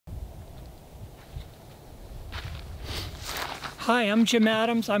Hi, I'm Jim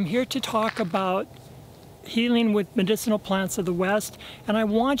Adams. I'm here to talk about healing with medicinal plants of the West, and I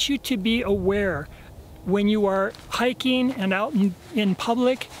want you to be aware when you are hiking and out in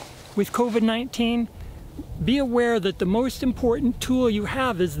public with COVID-19, be aware that the most important tool you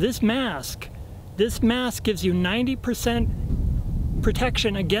have is this mask. This mask gives you 90%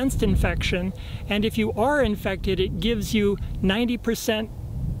 protection against infection, and if you are infected, it gives you 90%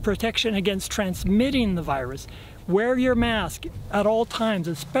 protection against transmitting the virus. Wear your mask at all times,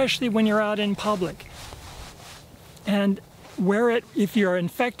 especially when you're out in public. And wear it if you're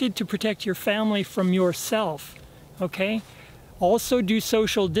infected to protect your family from yourself, okay? Also do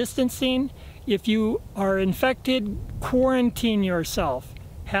social distancing. If you are infected, quarantine yourself.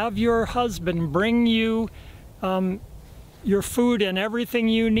 Have your husband bring you your food and everything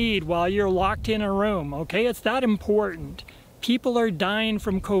you need while you're locked in a room, okay? It's that important. People are dying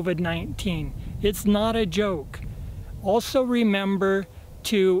from COVID-19. It's not a joke. Also remember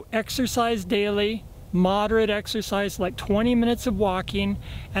to exercise daily, moderate exercise like 20 minutes of walking,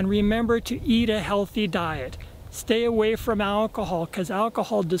 and remember to eat a healthy diet. Stay away from alcohol because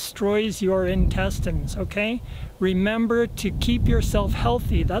alcohol destroys your intestines, okay? Remember to keep yourself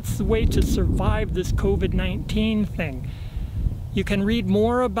healthy. That's the way to survive this COVID-19 thing. You can read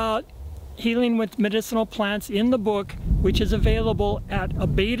more about healing with medicinal plants in the book, which is available at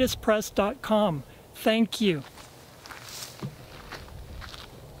abatispress.com. Thank you.